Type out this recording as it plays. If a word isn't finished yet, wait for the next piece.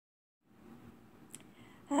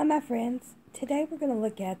Hi my friends, today we're going to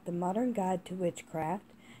look at The Modern Guide to Witchcraft,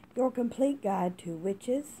 Your Complete Guide to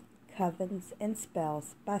Witches, Covens, and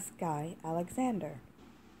Spells by Skye Alexander.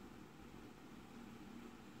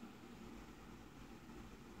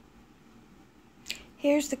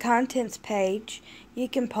 Here's the contents page. You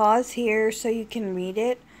can pause here so you can read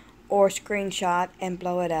it, or screenshot and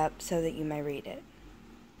blow it up so that you may read it.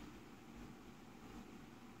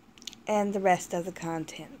 And the rest of the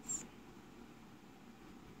contents.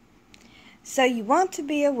 So you want to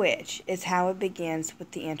be a witch is how it begins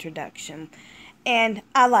with the introduction. And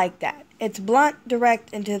I like that. It's blunt, direct,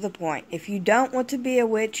 and to the point. If you don't want to be a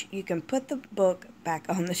witch, you can put the book back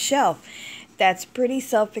on the shelf. That's pretty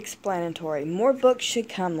self-explanatory. More books should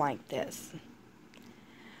come like this.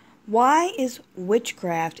 Why is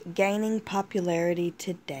witchcraft gaining popularity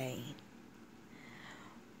today?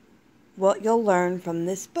 What you'll learn from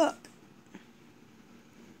this book.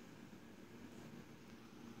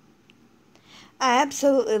 I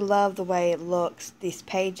absolutely love the way it looks. These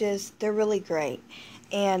pages, they're really great.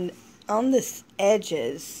 And on the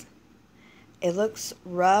edges, it looks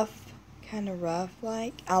rough, kind of rough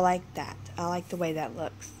like. I like that. I like the way that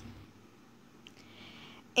looks.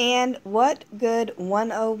 And what good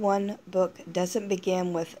 101 book doesn't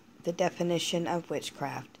begin with the definition of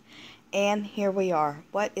witchcraft? And here we are.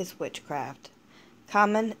 What is witchcraft?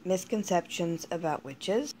 Common misconceptions about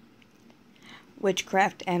witches.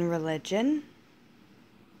 Witchcraft and religion.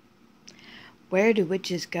 Where do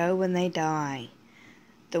witches go when they die?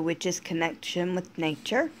 The witch's connection with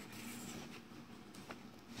nature.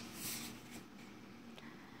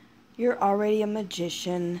 You're already a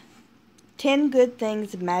magician. 10 good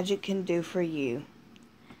things magic can do for you.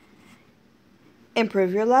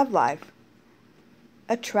 Improve your love life.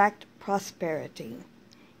 Attract prosperity.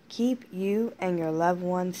 Keep you and your loved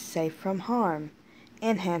ones safe from harm.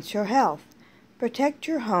 Enhance your health. Protect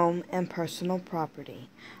your home and personal property.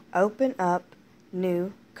 Open up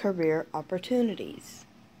new career opportunities.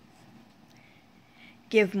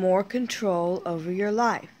 Give more control over your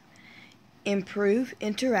life. Improve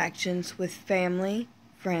interactions with family,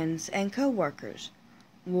 friends, and co-workers.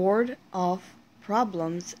 Ward off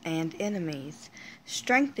problems and enemies.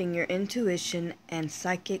 Strengthen your intuition and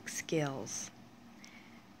psychic skills.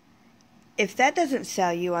 If that doesn't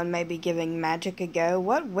sell you on maybe giving magic a go,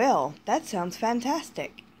 what will? That sounds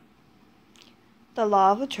fantastic. The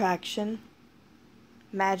law of attraction.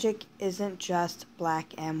 Magic isn't just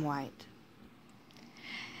black and white.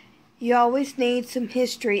 You always need some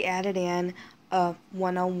history added in. A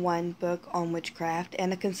 101 book on witchcraft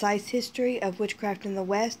and a concise history of witchcraft in the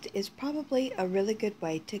West is probably a really good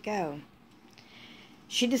way to go.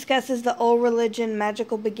 She discusses the old religion,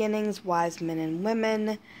 magical beginnings, wise men and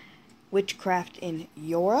women, witchcraft in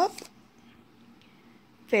Europe,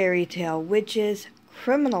 fairy tale witches,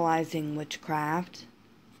 criminalizing witchcraft,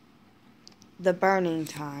 the burning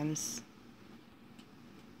times,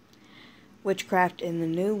 witchcraft in the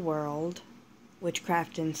New World,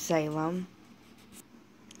 witchcraft in Salem,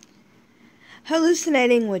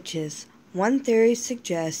 hallucinating witches. One theory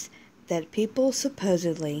suggests that people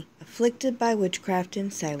supposedly afflicted by witchcraft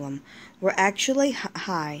in Salem were actually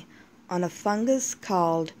high on a fungus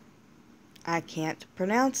called, I can't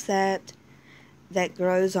pronounce that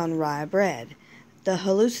grows on rye bread. The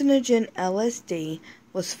hallucinogen LSD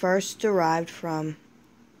was first derived from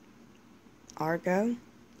argo.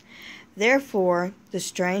 Therefore, the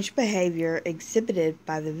strange behavior exhibited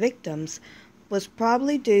by the victims was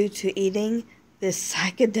probably due to eating this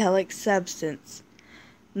psychedelic substance,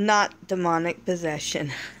 not demonic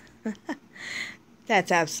possession.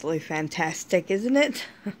 That's absolutely fantastic, isn't it?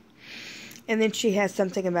 And then she has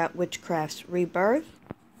something about witchcraft's rebirth.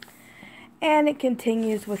 And it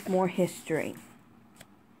continues with more history.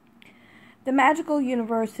 The magical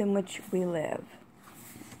universe in which we live.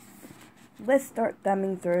 Let's start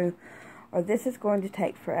thumbing through, or this is going to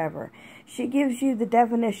take forever. She gives you the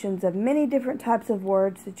definitions of many different types of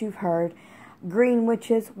words that you've heard. Green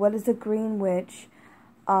witches, what is a green witch?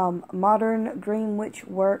 Modern green witch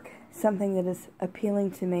work, something that is appealing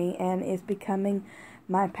to me and is becoming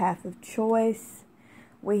my path of choice.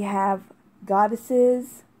 We have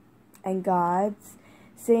goddesses and gods,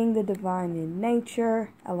 seeing the divine in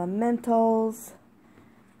nature, elementals.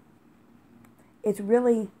 It's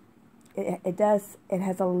really, it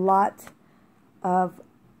has a lot of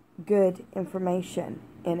good information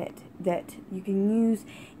in it that you can use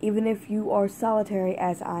even if you are solitary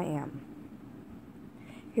as I am.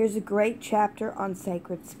 Here's a great chapter on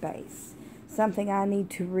sacred space, something I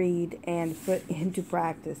need to read and put into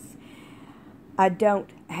practice. I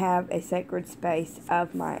don't have a sacred space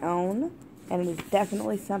of my own, and it is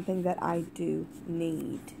definitely something that I do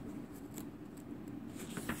need.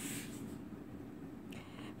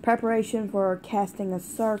 Preparation for casting a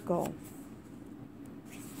circle.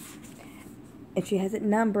 And she has it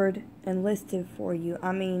numbered and listed for you.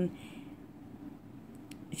 I mean,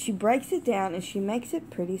 she breaks it down and she makes it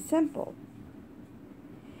pretty simple.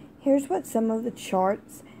 Here's what some of the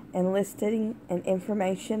charts and listing and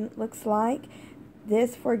information looks like.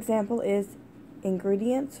 This, for example, is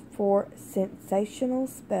ingredients for sensational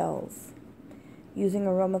spells, using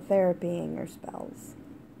aromatherapy in your spells.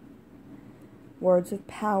 Words of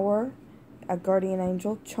power, a guardian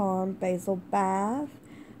angel charm, basil bath,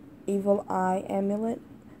 evil eye amulet,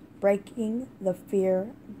 breaking the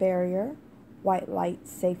fear barrier, white light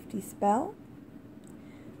safety spell,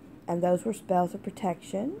 and those were spells of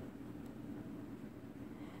protection.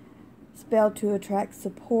 Spell to attract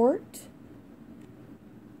support,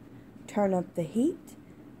 turn up the heat,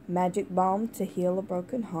 magic balm to heal a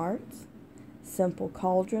broken heart, simple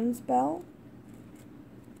cauldron spell.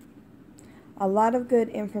 A lot of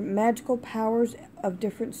good magical powers of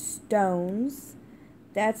different stones.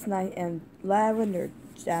 That's nice. And lavender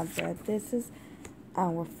breath. This is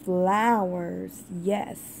our flowers.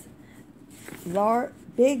 Yes.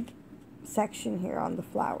 Big section here on the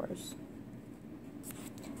flowers.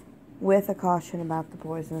 With a caution about the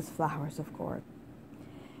poisonous flowers, of course.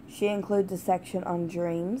 She includes a section on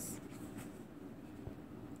dreams.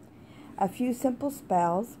 A few simple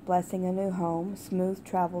spells. Blessing a new home. Smooth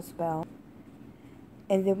travel spell.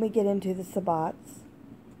 And then we get into the sabbats.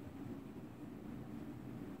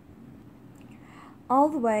 All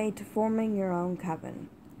the way to forming your own coven.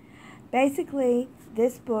 Basically,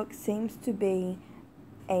 this book seems to be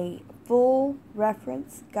a full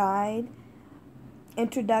reference guide,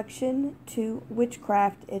 introduction to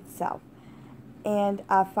witchcraft itself. And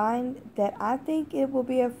I find that I think it will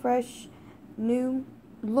be a fresh, new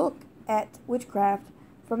look at witchcraft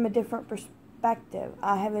from a different perspective.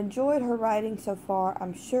 I have enjoyed her writing so far.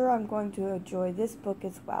 I'm sure I'm going to enjoy this book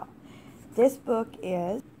as well. This book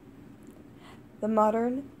is The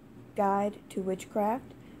Modern Guide to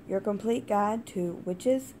Witchcraft, Your Complete Guide to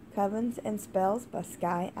Witches, Covens, and Spells by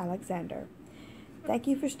Skye Alexander. Thank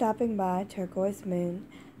you for stopping by Turquoise Moon.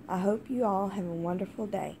 I hope you all have a wonderful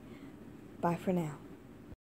day. Bye for now.